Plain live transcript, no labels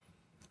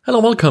Hello,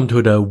 welcome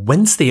to the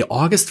Wednesday,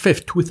 August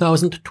 5th,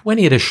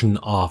 2020 edition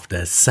of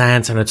the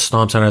SANS and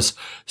Storm Center's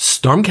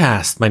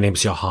StormCast. My name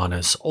is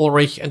Johannes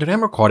Ulrich and today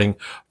I'm recording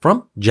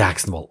from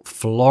Jacksonville,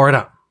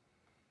 Florida.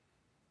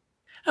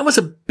 It was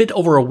a bit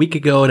over a week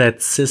ago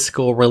that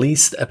Cisco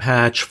released a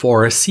patch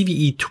for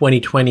CVE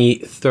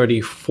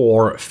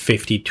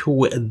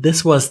 2020-3452.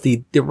 This was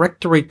the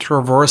directory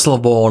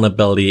traversal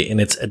vulnerability in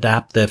its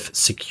adaptive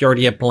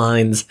security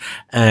appliance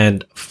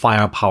and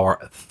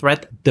firepower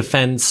threat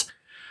defense.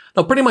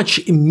 Now, pretty much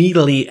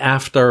immediately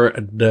after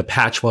the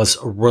patch was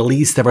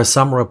released, there were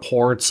some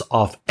reports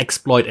of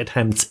exploit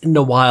attempts in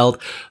the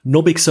wild.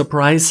 No big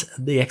surprise,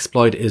 the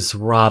exploit is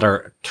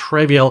rather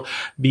trivial.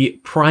 We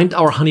primed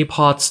our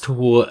honeypots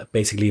to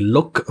basically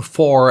look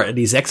for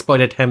these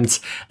exploit attempts.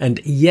 And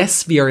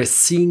yes, we are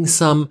seeing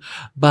some,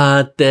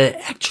 but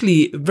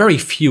actually very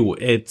few.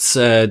 It's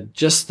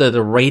just at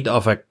the rate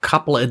of a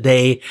couple a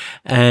day.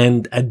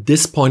 And at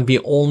this point, we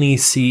only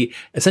see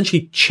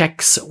essentially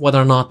checks whether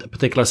or not a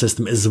particular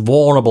system is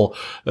vulnerable.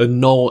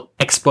 No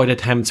exploit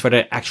attempts where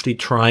they're actually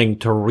trying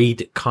to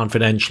read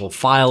confidential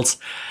files.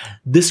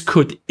 This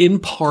could in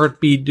part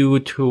be due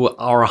to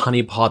our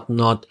honeypot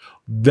not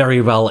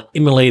very well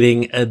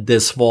emulating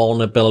this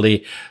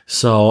vulnerability.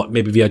 So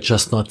maybe we are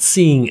just not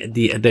seeing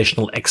the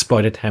additional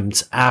exploit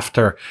attempts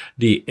after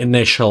the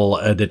initial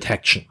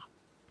detection.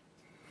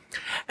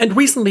 And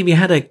recently we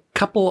had a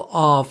couple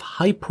of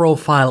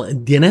high-profile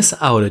DNS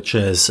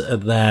outages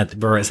that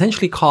were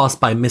essentially caused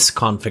by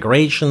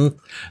misconfiguration.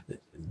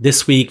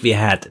 This week we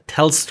had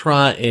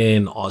Telstra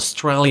in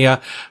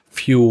Australia.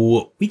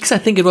 Few weeks, I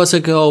think it was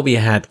ago, we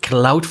had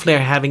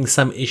Cloudflare having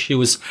some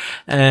issues.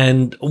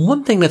 And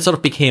one thing that sort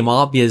of became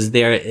obvious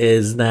there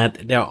is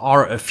that there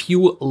are a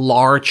few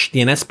large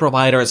DNS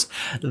providers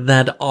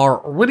that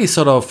are really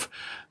sort of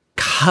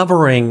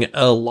covering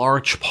a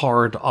large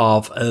part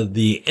of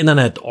the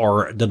internet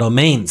or the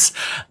domains.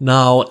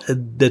 Now,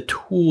 the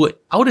two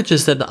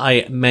outages that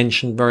I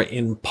mentioned were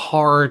in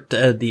part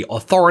the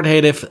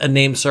authoritative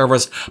name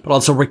servers, but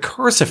also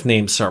recursive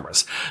name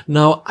servers.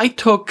 Now, I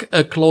took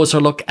a closer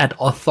look at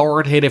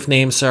authoritative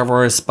name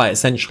servers by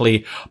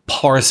essentially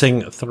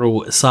parsing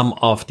through some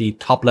of the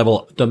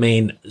top-level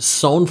domain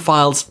zone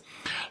files.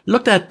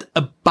 Looked at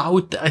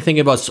about, I think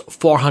it was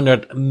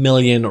 400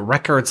 million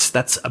records.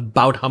 That's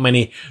about how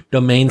many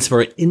domains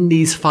were in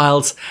these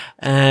files.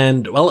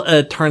 And well,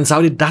 it turns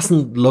out it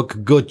doesn't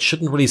look good.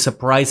 Shouldn't really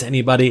surprise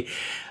anybody.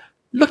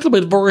 Looked a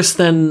bit worse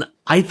than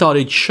I thought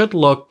it should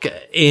look,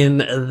 in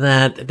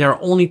that there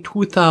are only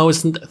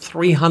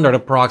 2,300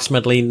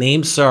 approximately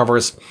name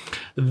servers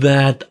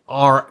that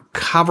are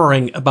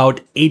covering about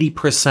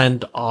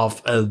 80%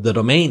 of the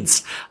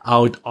domains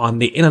out on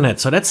the internet.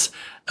 So that's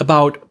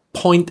about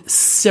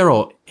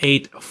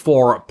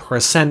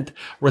 0.084%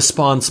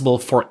 responsible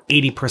for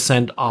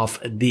 80% of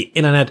the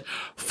internet.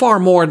 Far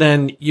more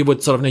than you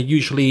would sort of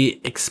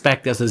usually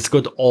expect as this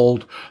good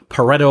old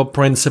Pareto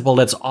principle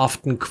that's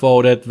often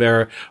quoted,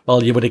 where,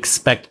 well, you would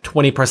expect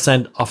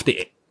 20%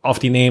 of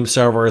the name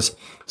servers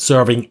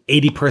serving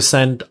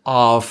 80%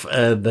 of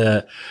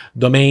the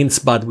domains,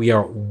 but we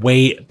are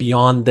way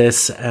beyond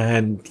this.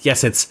 And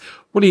yes, it's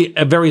really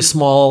a very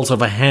small, sort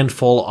of a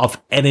handful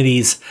of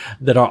entities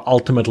that are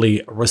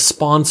ultimately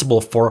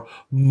responsible for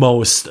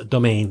most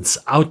domains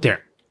out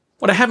there.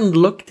 What I haven't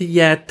looked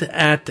yet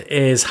at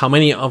is how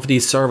many of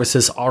these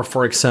services are,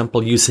 for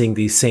example, using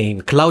the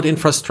same cloud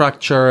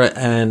infrastructure,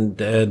 and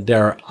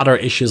there are other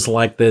issues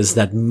like this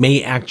that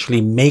may actually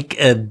make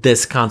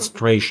this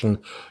concentration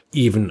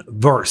even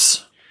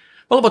worse.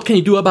 Well, what can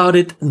you do about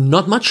it?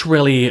 Not much,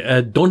 really.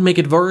 Don't make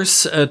it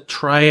worse.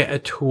 Try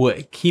to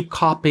keep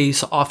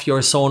copies of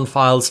your zone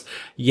files.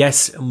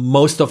 Yes,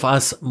 most of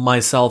us,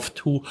 myself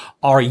too,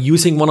 are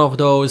using one of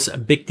those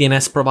big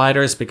DNS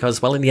providers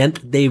because, well, in the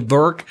end, they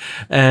work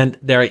and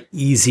they're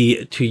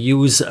easy to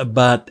use,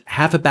 but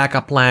have a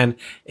backup plan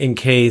in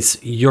case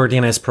your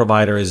DNS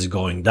provider is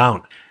going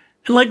down.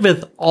 And like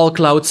with all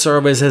cloud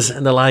services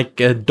and the like,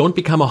 don't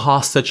become a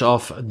hostage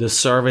of the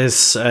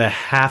service.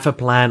 Have a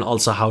plan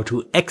also how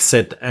to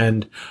exit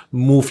and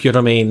move your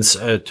domains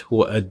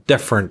to a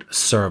different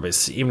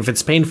service. Even if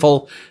it's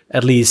painful,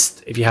 at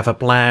least if you have a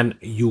plan,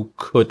 you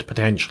could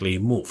potentially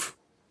move.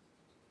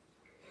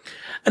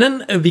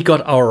 And then we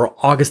got our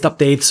August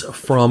updates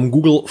from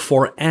Google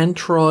for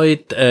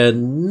Android.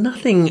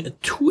 Nothing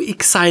too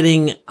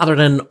exciting other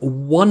than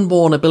one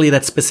vulnerability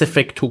that's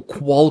specific to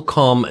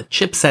Qualcomm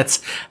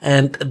chipsets,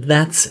 and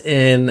that's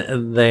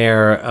in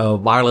their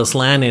wireless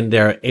LAN, in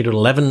their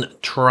 811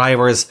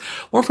 drivers.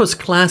 One of those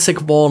classic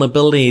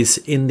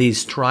vulnerabilities in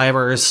these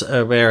drivers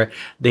where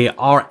they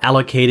are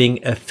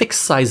allocating a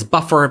fixed size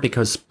buffer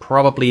because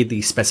probably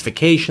the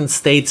specification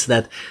states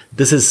that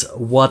this is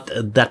what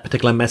that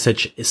particular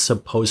message is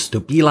supposed to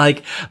be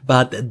like,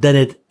 but then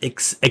it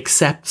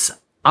accepts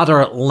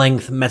other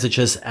length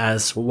messages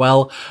as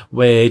well,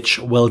 which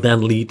will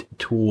then lead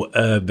to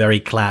a very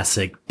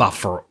classic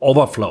buffer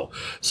overflow.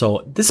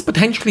 So this is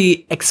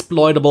potentially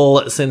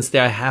exploitable since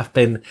there have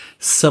been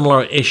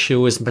similar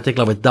issues, in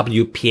particular with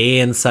WPA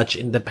and such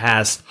in the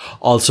past,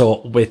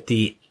 also with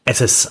the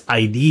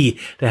SSID.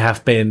 There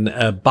have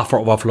been buffer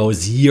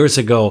overflows years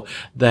ago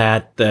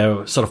that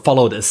sort of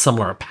followed a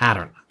similar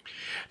pattern.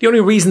 The only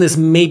reason this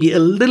may be a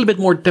little bit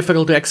more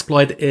difficult to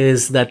exploit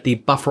is that the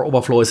buffer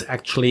overflow is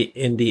actually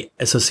in the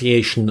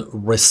association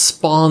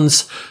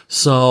response.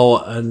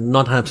 So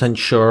not 100%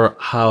 sure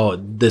how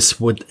this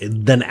would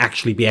then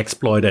actually be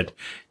exploited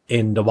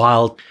in the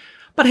wild.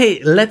 But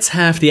hey, let's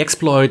have the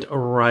exploit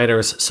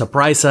writers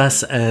surprise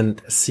us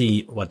and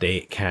see what they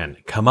can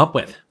come up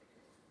with.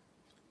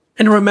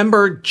 And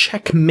remember,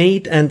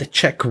 checkmate and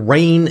check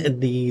rain,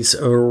 these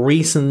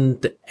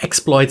recent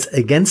exploits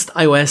against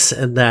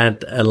iOS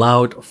that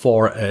allowed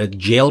for a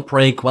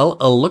jailbreak. Well,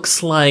 it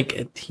looks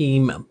like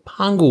Team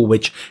Pangu,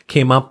 which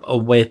came up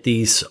with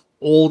these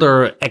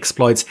older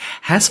exploits,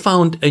 has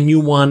found a new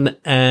one,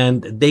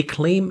 and they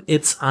claim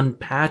it's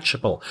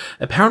unpatchable.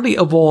 Apparently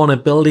a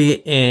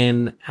vulnerability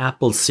in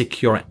Apple's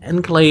secure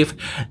enclave.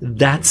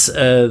 That's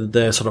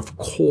the sort of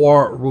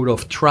core root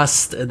of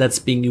trust that's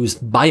being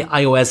used by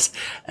iOS,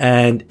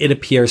 and it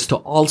appears to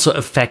also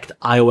affect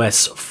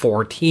iOS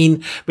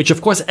 14, which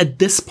of course at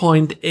this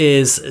point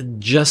is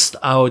just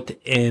out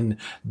in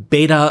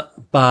beta,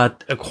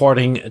 but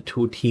according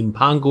to Team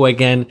Pangu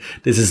again,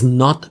 this is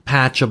not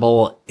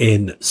patchable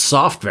in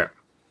software.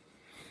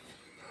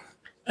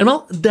 And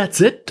well, that's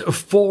it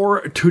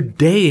for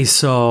today.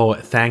 So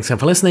thanks for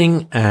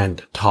listening,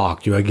 and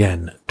talk to you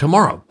again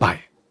tomorrow.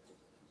 Bye.